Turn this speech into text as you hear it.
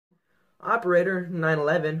Operator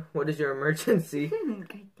 911, what is your emergency?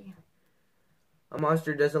 Goddamn. A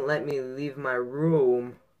monster doesn't let me leave my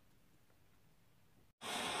room.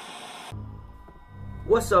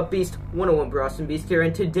 What's up, Beast? 101 Brossome Beast here,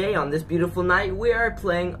 and today on this beautiful night we are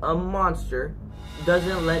playing a monster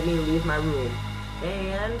doesn't let me leave my room.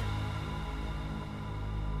 And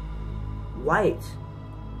white,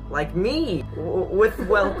 like me, with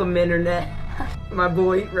welcome internet. My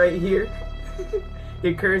boy right here.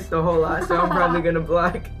 He cursed a whole lot, so I'm probably gonna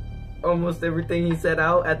block almost everything he said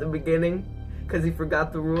out at the beginning because he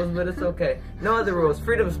forgot the rules, but it's okay. No other rules.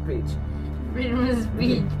 Freedom of speech. Freedom of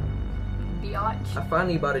speech. Biatch. I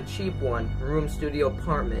finally bought a cheap one, room studio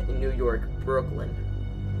apartment in New York, Brooklyn.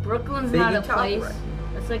 Brooklyn's not a place.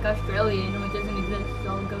 It's like Australia, you know, it doesn't exist. It's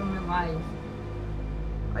all government lies.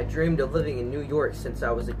 I dreamed of living in New York since I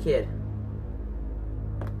was a kid.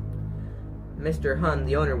 Mr. Hun,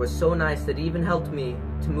 the owner, was so nice that he even helped me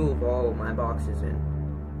to move all my boxes in.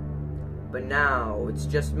 But now, it's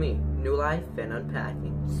just me. New life and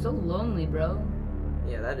unpacking. So lonely, bro.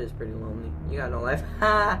 Yeah, that is pretty lonely. You got no life.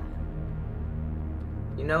 Ha!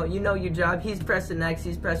 You know your job. He's pressing next.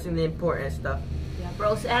 He's pressing the important stuff. Yeah,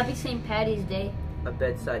 bro. So happy St. Patty's Day. A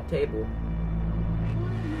bedside table.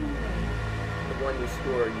 The one you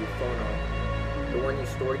store your phone on. The one you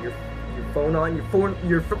store your phone on.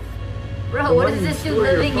 Bro, what is this dude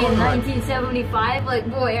living in 1975? Like,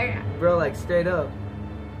 boy. Bro, like straight up.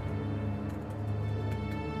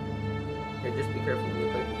 Here, just be careful when you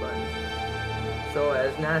click the button. So,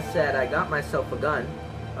 as Nas said, I got myself a gun.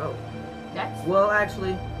 Oh. That's... Well,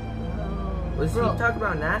 actually, was bro. he talking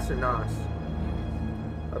about Nas or Nas?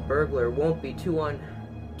 A burglar won't be too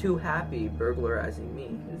happy burglarizing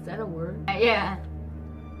me. Is that a word? Yeah.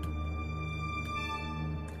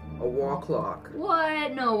 A wall clock.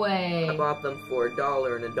 What? No way. I bought them for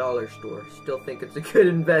 $1 in a dollar store. Still think it's a good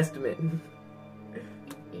investment. It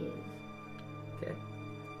is. Okay.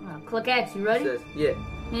 Well, click X, you ready? It says, yeah.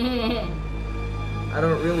 I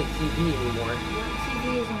don't really TV anymore.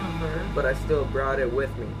 TV isn't a verb. But I still brought it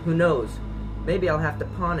with me. Who knows? Maybe I'll have to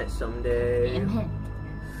pawn it someday. Damn it.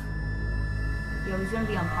 Yo, he's gonna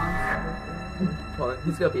be on Pawn Star.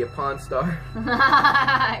 He's gonna be a Pawn Star.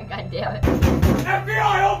 God damn it.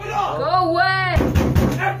 FBI, open up! Go away!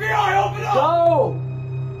 FBI, open up! Go!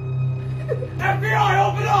 FBI,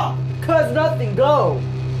 open up! Cuz nothing, go!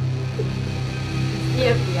 The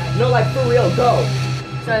FBI. No, like for real, go!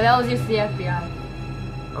 Sorry, that was just the FBI.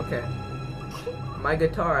 Okay. My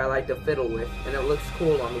guitar I like to fiddle with, and it looks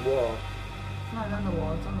cool on the wall. It's not on the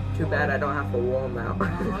wall, it's on the Too floor. bad I don't have a wall now.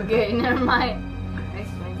 Oh, okay, never mind.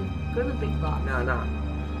 Expensive. Go to the big box. Nah.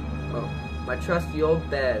 Oh, my trusty old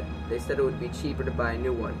bed. They said it would be cheaper to buy a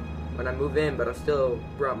new one when I move in, but I still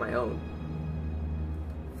brought my own.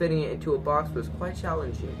 Fitting it into a box was quite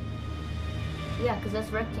challenging. Yeah, because that's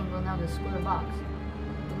rectangle, now the square box.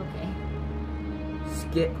 Okay.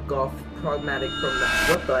 Skip golf pragmatic from the...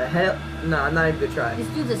 What the hell? Nah, I'm not even gonna try. This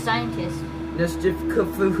dude's a scientist.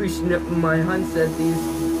 My Hun said these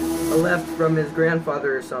are left from his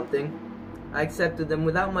grandfather or something. I accepted them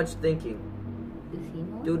without much thinking. Does he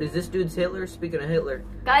know? Dude, is this dude's Hitler? Speaking of Hitler.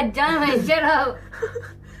 God damn it, shut up!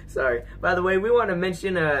 Sorry. By the way, we want to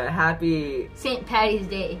mention a happy... St. Patty's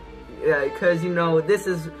Day. Yeah, because, you know, this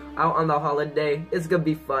is out on the holiday. It's gonna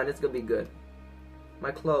be fun. It's gonna be good.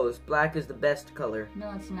 My clothes. Black is the best color.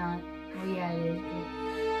 No, it's not. Oh, yeah, it is.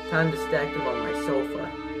 But... Time to stack them on my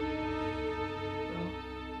sofa.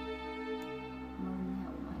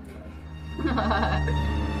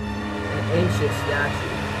 An ancient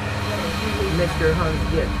statue. Mr. Hun's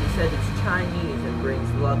gift. He said it's Chinese and brings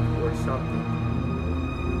luck or something.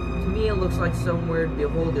 To me, it looks like some weird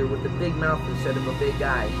beholder with a big mouth instead of a big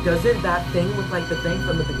eye. Doesn't that thing look like the thing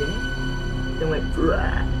from the beginning? Then went,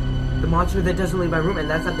 the monster that doesn't leave my room, and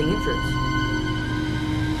that's at the entrance.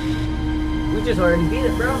 We just already beat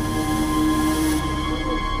it, bro.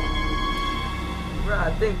 Bro,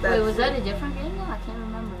 I think that's... Wait, was that a different game? No, I can't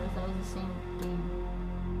remember if that was the same game.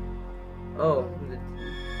 Oh,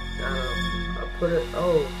 I don't know. I put it.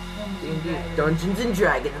 Oh, D&D. Dungeons and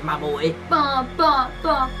Dragons, my boy.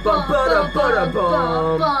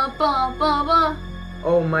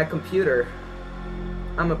 Oh, my computer.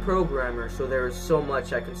 I'm a programmer, so there is so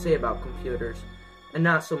much I can say about computers, and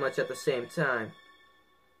not so much at the same time.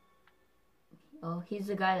 Oh, he's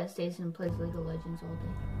the guy that stays and plays League of Legends all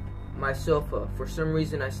day. My sofa. For some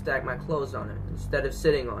reason, I stack my clothes on it instead of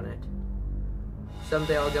sitting on it.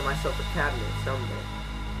 Someday I'll get myself a cabinet.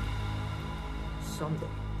 Someday.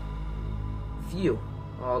 Phew.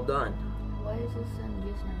 All done. Why is this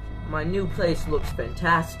just now? My new place looks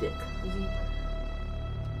fantastic. Is he...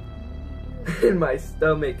 and my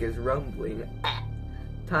stomach is rumbling.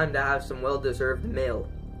 Time to have some well-deserved meal.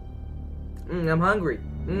 I'm hungry.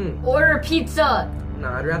 Order pizza. No,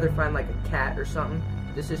 I'd rather find like a cat or something.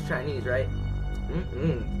 This is Chinese, right?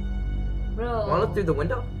 Bro. Wanna look through the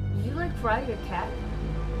window? Did you like fry your cat?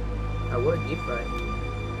 I would deep fry.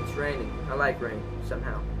 It's raining. I like rain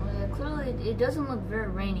somehow. Well, yeah, clearly it doesn't look very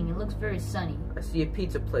raining. It looks very sunny. I see a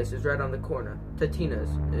pizza place is right on the corner. Tatina's.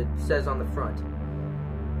 It says on the front.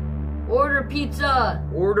 Order pizza.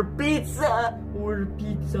 Order pizza. Order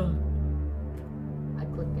pizza. I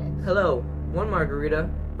clicked X. Hello. 1 margarita.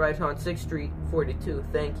 Right on 6th Street, 42.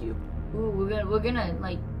 Thank you. Ooh, we're gonna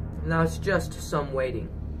like. Now it's just some waiting.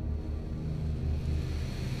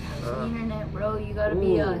 The internet, bro. You gotta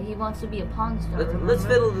be he wants to be a pawn star. Let's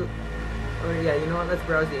fiddle the. Oh yeah, you know what? Let's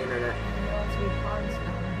browse the internet. He wants to be a pawn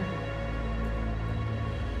star.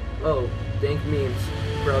 Oh, dank memes,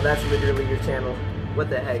 bro. That's literally your channel. What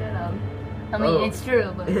the heck? Shut up. I mean, it's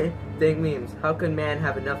true, but. Dank memes. How can man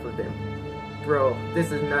have enough of them? Bro,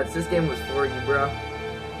 this is nuts. This game was for you, bro.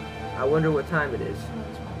 I wonder what time it is.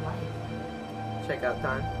 Check out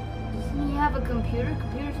time. Doesn't he have a computer?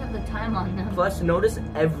 Computers have the time on them. Plus, notice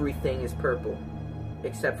everything is purple.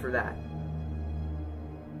 Except for that.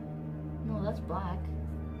 No, that's black.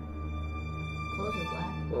 Clothes are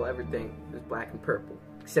black. Well, everything is black and purple.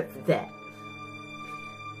 Except for that.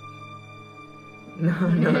 No.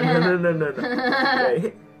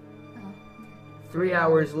 Okay. 3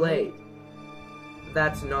 hours late.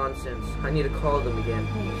 That's nonsense. I need to call them again.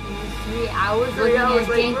 3 hours? 3 hours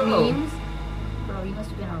late, dank bro. memes? Bro, you must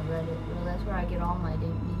have been on Reddit, bro. That's where I get all my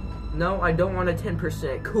dank memes. No, I don't want a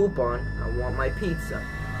 10% coupon. I want my pizza.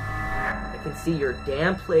 I can see your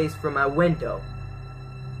damn place from my window.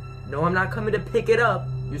 No, I'm not coming to pick it up.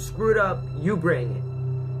 You screwed up. You bring it.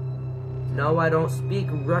 No, I don't speak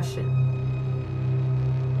Russian.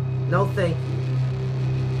 No, thank you.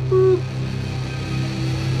 Boop.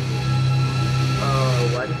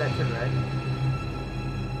 Why did that turn red?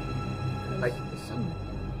 Like,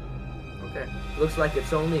 okay. Looks like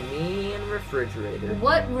it's only me and refrigerator.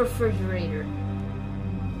 What refrigerator?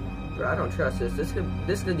 Bro, I don't trust this.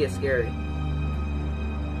 This could get scary.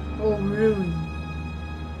 Oh, really?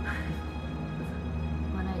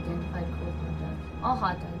 Unidentified cold hot dogs. All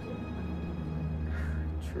hot dogs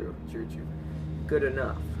are True. Good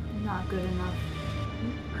enough. not good enough.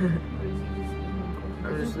 Or is he just eating cold?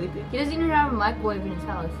 I'm just sleepy. He doesn't even have a microwave in his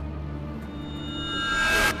house.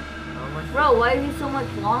 How much? Bro, why is he so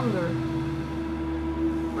much longer?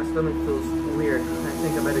 My stomach feels weird. I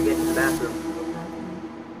think I better get to the bathroom.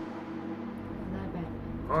 That bad.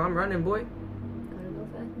 Oh, I'm running, boy. Gotta go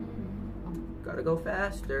fast. Gotta go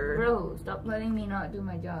faster. Bro, stop letting me not do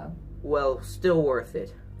my job. Well, still worth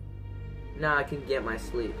it. Now I can get my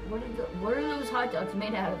sleep. What are those hot dogs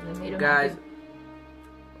made out of? They made of Guys,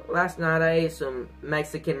 last night I ate some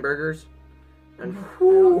Mexican burgers. And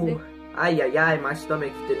whoo, ay, my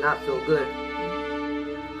stomach did not feel good.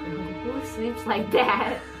 Who sleeps like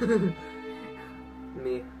that?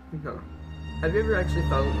 Me. No. Have you ever actually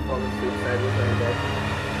fallen asleep sideways on your bed?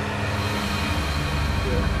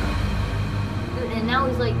 Yeah. Dude, and now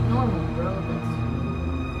he's like normal, bro.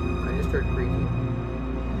 I just heard creaking.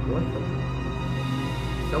 What the?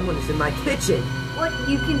 Someone is in my kitchen. What?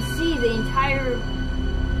 You can see the entire...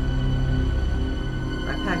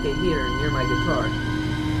 I pack it here near my guitar.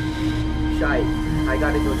 Shite. I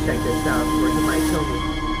gotta go check this out or he might kill me.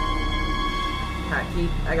 Pack heat.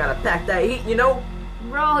 I gotta pack that heat, you know?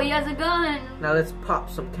 Bro, he has a gun. Now let's pop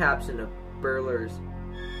some caps into burlers.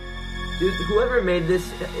 Dude, whoever made this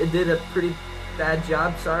did a pretty bad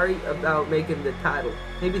job, sorry, about making the title.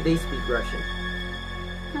 Maybe they speak Russian.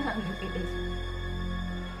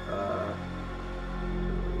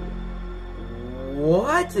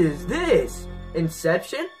 What is this?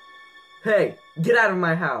 Inception? Hey, get out of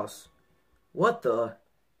my house. What the?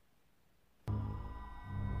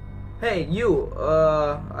 Hey, you,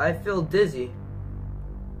 I feel dizzy.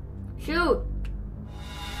 Shoot.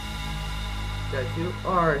 That you?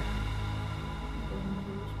 Alright.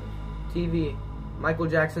 TV. Michael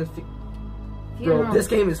Jackson's Bro, this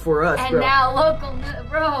game is for us, and bro. And now local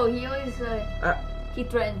bro, he always he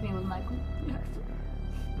threatens me with Michael Jackson.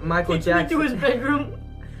 Michael Jackson. To his bedroom.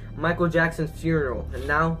 Michael Jackson's funeral, and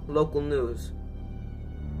now local news.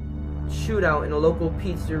 Shootout in a local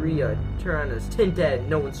pizzeria. Tirana's 10 dead,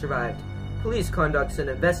 no one survived. Police conducts an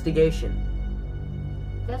investigation.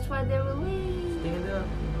 That's why they were leaving. Stand up.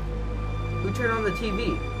 Who turned on the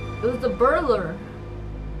TV? It was the burglar.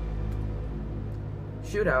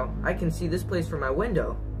 Shootout. I can see this place from my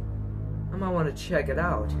window. I might want to check it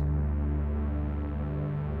out.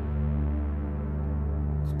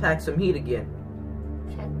 It's pack some heat again.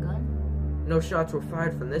 Check gun? No shots were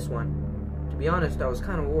fired from this one. To be honest, I was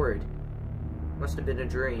kind of worried. Must have been a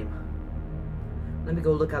dream. Let me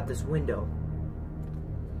go look out this window.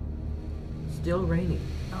 Still raining.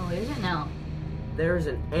 Oh, is it now? There's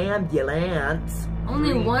an ambulance.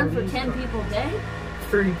 Only 3 1 for police 10 cars. people dead?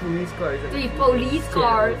 3 police cars. 3 police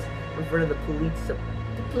cars. In front of the police. The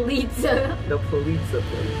police. The police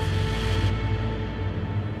place.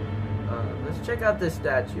 Let's check out this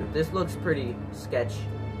statue. This looks pretty sketch.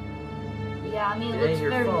 Yeah, I mean, It it looks ain't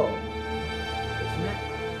your very... fault, isn't it?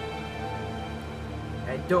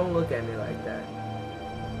 And don't look at me like that.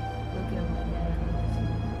 Look at my dad.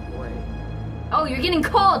 Wait. Oh, you're getting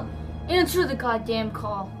called! Answer the goddamn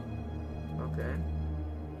call. Okay.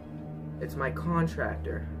 It's my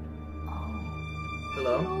contractor. Oh.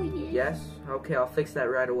 Hello? Oh, yes. Yes? Okay, I'll fix that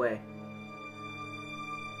right away.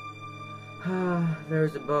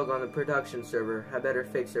 There's a bug on the production server. I better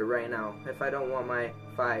fix it right now, if I don't want my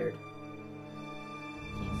fired.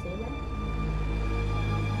 Can you say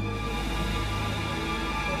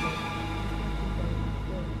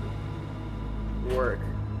that? Work.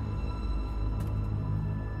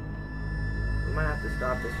 We might have to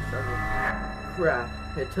stop this server. Crap,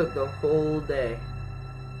 it took the whole day.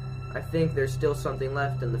 I think there's still something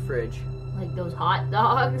left in the fridge. Like those hot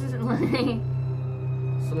dogs?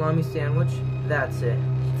 Salami sandwich? That's it.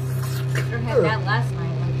 Sure had that last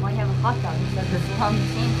night. Like, why have a hot dog instead of a salami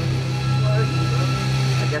sandwich?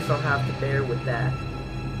 I guess I'll have to bear with that.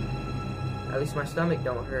 At least my stomach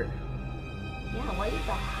don't hurt. Yeah, why is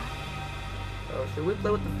that? Oh, should we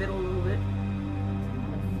play with the fiddle a little bit? A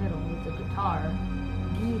fiddle, it's a guitar.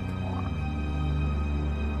 Guitar.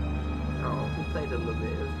 Oh, we played it a little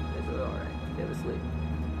bit. It's alright. Get to sleep.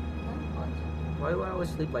 Why do I always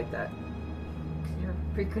sleep like that? Because you're a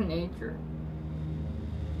freak of nature.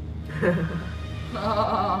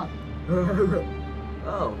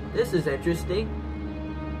 Oh, this is interesting.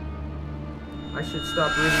 I should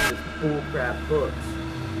stop reading these bullcrap books.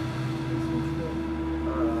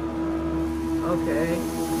 Okay.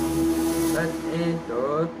 Let's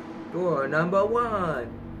enter door number 1. Oh,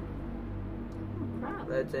 crap.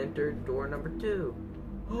 Let's enter door number 2.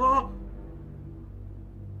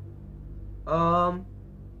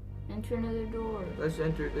 Enter another door. Let's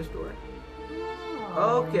enter this door.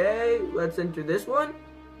 Oh. Okay, let's enter this one.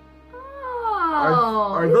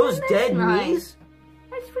 Oh. Are those isn't dead this nice? knees?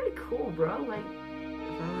 That's pretty cool, bro. Like,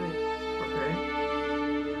 Okay.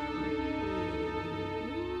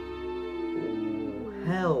 Ooh,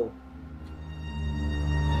 hell.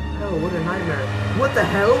 Hell, what a nightmare. What the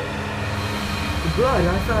hell? Blood,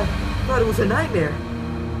 I thought it was a nightmare.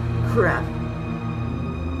 Crap.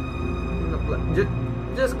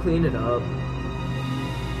 Just clean it up.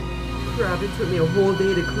 Crap, it took me a whole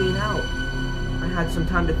day to clean out. I had some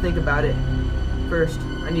time to think about it. First,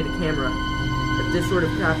 I need a camera. If this sort of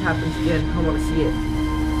crap happens again, I want to see it.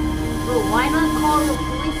 bro, why not call the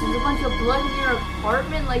police? There's a bunch of blood in your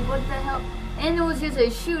apartment. Like, what the hell? And it was just a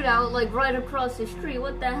shootout, like, right across the street.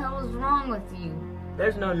 What the hell is wrong with you?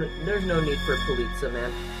 There's no need for police,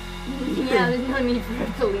 man. Yeah, there's no need for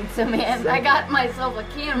a police, man. I got myself a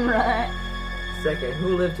camera. Second,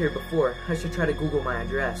 who lived here before? I should try to Google my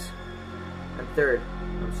address. And third,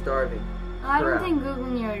 I'm starving. I don't think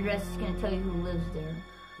Googling your address is gonna tell you who lives there.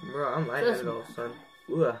 Bro, I'm lightheaded all of a sudden.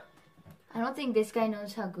 Ugh. I don't think this guy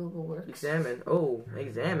knows how Google works. Examine. Oh,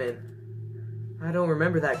 examine. I don't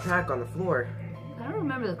remember that crack on the floor. I don't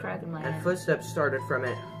remember the crack in my And head. footsteps started from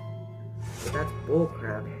it. But that's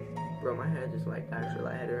bullcrap. Bro, my head is like actually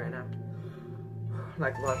lightheaded right now.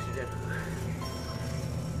 Lack of oxygen.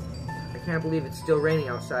 I can't believe it's still raining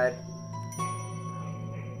outside.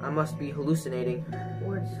 I must be hallucinating.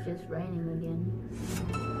 Or it's just raining again.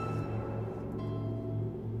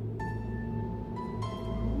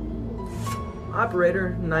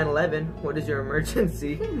 Operator 911, what is your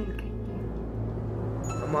emergency?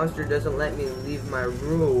 A monster doesn't let me leave my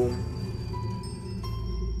room.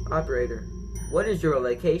 Operator, what is your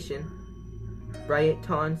location?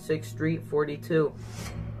 Brighton 6th Street 42.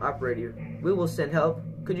 Operator, we will send help.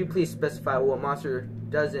 Could you please specify what monster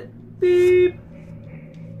doesn't? Beep!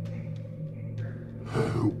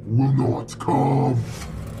 Help will not come.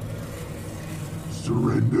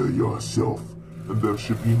 Surrender yourself, and there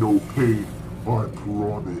should be no pain. I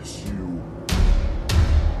promise you.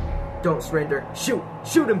 Don't surrender. Shoot!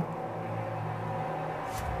 Shoot him!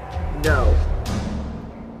 No.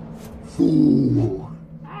 Fool.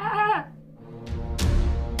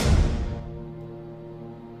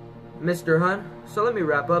 Mr. Hunt, so let me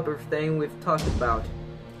wrap up everything we've talked about.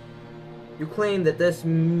 You claim that this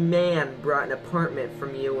man brought an apartment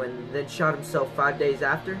from you and then shot himself 5 days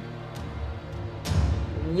after?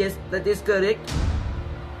 Yes, that is correct.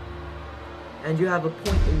 And you have a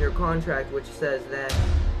point in your contract which says that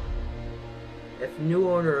if new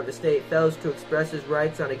owner of estate fails to express his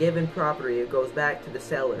rights on a given property, it goes back to the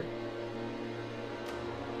seller.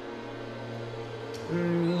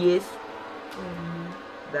 Yes.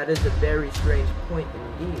 That is a very strange point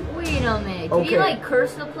indeed. Wait a minute. Did he like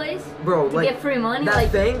curse the place? Bro, to like get free money? That like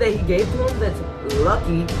thing that he gave to him that's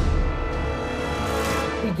lucky,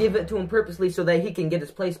 he gave it to him purposely so that he can get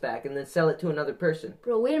his place back and then sell it to another person.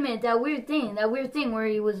 Bro, wait a minute. That weird thing where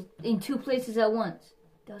he was in 2 places at once.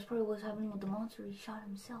 That was probably what's happening with the monster. He shot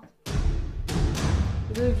himself.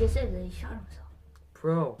 You just said that he shot himself.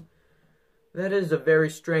 Bro, that is a very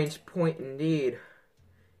strange point indeed.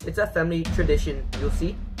 It's a family tradition, you'll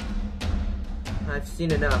see. I've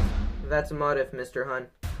seen enough. That's a motive, Mr. Hun.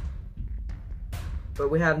 But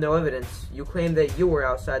we have no evidence. You claim that you were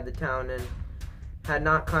outside the town and had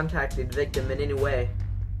not contacted the victim in any way.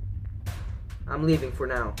 I'm leaving for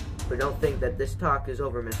now, but don't think that this talk is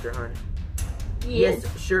over, Mr. Hun. Yes,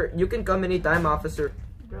 sure. You can come anytime, officer.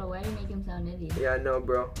 Bro, why do you make him sound idiot? Yeah, I know,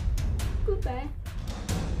 bro. Goodbye.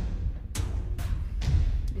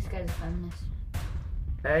 This guy's a feminist.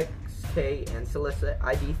 XK and Celissa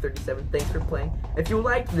ID 37. Thanks for playing. If you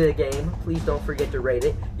liked the game, please don't forget to rate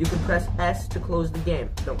it. You can press S to close the game.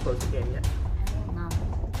 Don't close the game yet. I will not.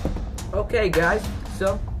 Okay, guys.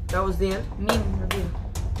 So that was the end. Meme review.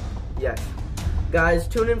 Yes. Guys,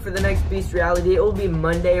 tune in for the next Beast Reality. It will be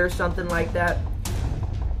Monday or something like that.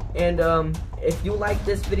 And if you like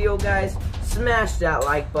this video, guys, smash that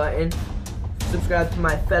like button. Subscribe to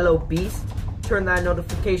my fellow Beast. Turn that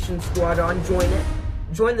notification squad on. Join it.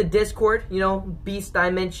 Join the Discord, you know, Beast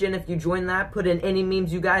Dimension. If you join that, put in any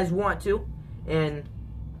memes you guys want to. And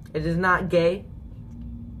it is not gay.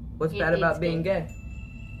 What's bad about being gay?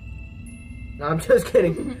 No, I'm just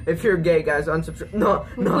kidding. If you're gay, guys, unsubscribe. No.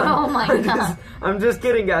 Oh my god. I'm just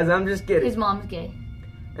kidding, guys. I'm just kidding. His mom's gay.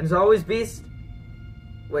 And as always, Beast.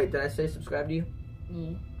 Wait, did I say subscribe to you?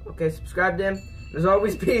 Yeah. Okay, subscribe to him. And as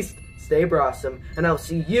always, Beast, stay Brossome. And I'll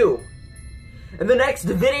see you in the next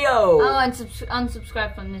video. Oh,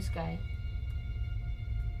 unsubscribe from this guy.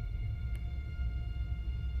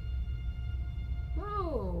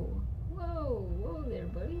 Whoa there,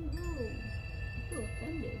 buddy. Whoa. You're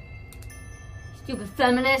offended. Stupid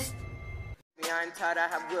feminist. I'm tired, I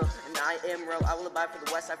have will, and I am real. I will abide for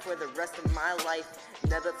the West Side for the rest of my life.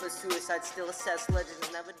 Never for suicide, still assess legends,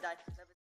 never die.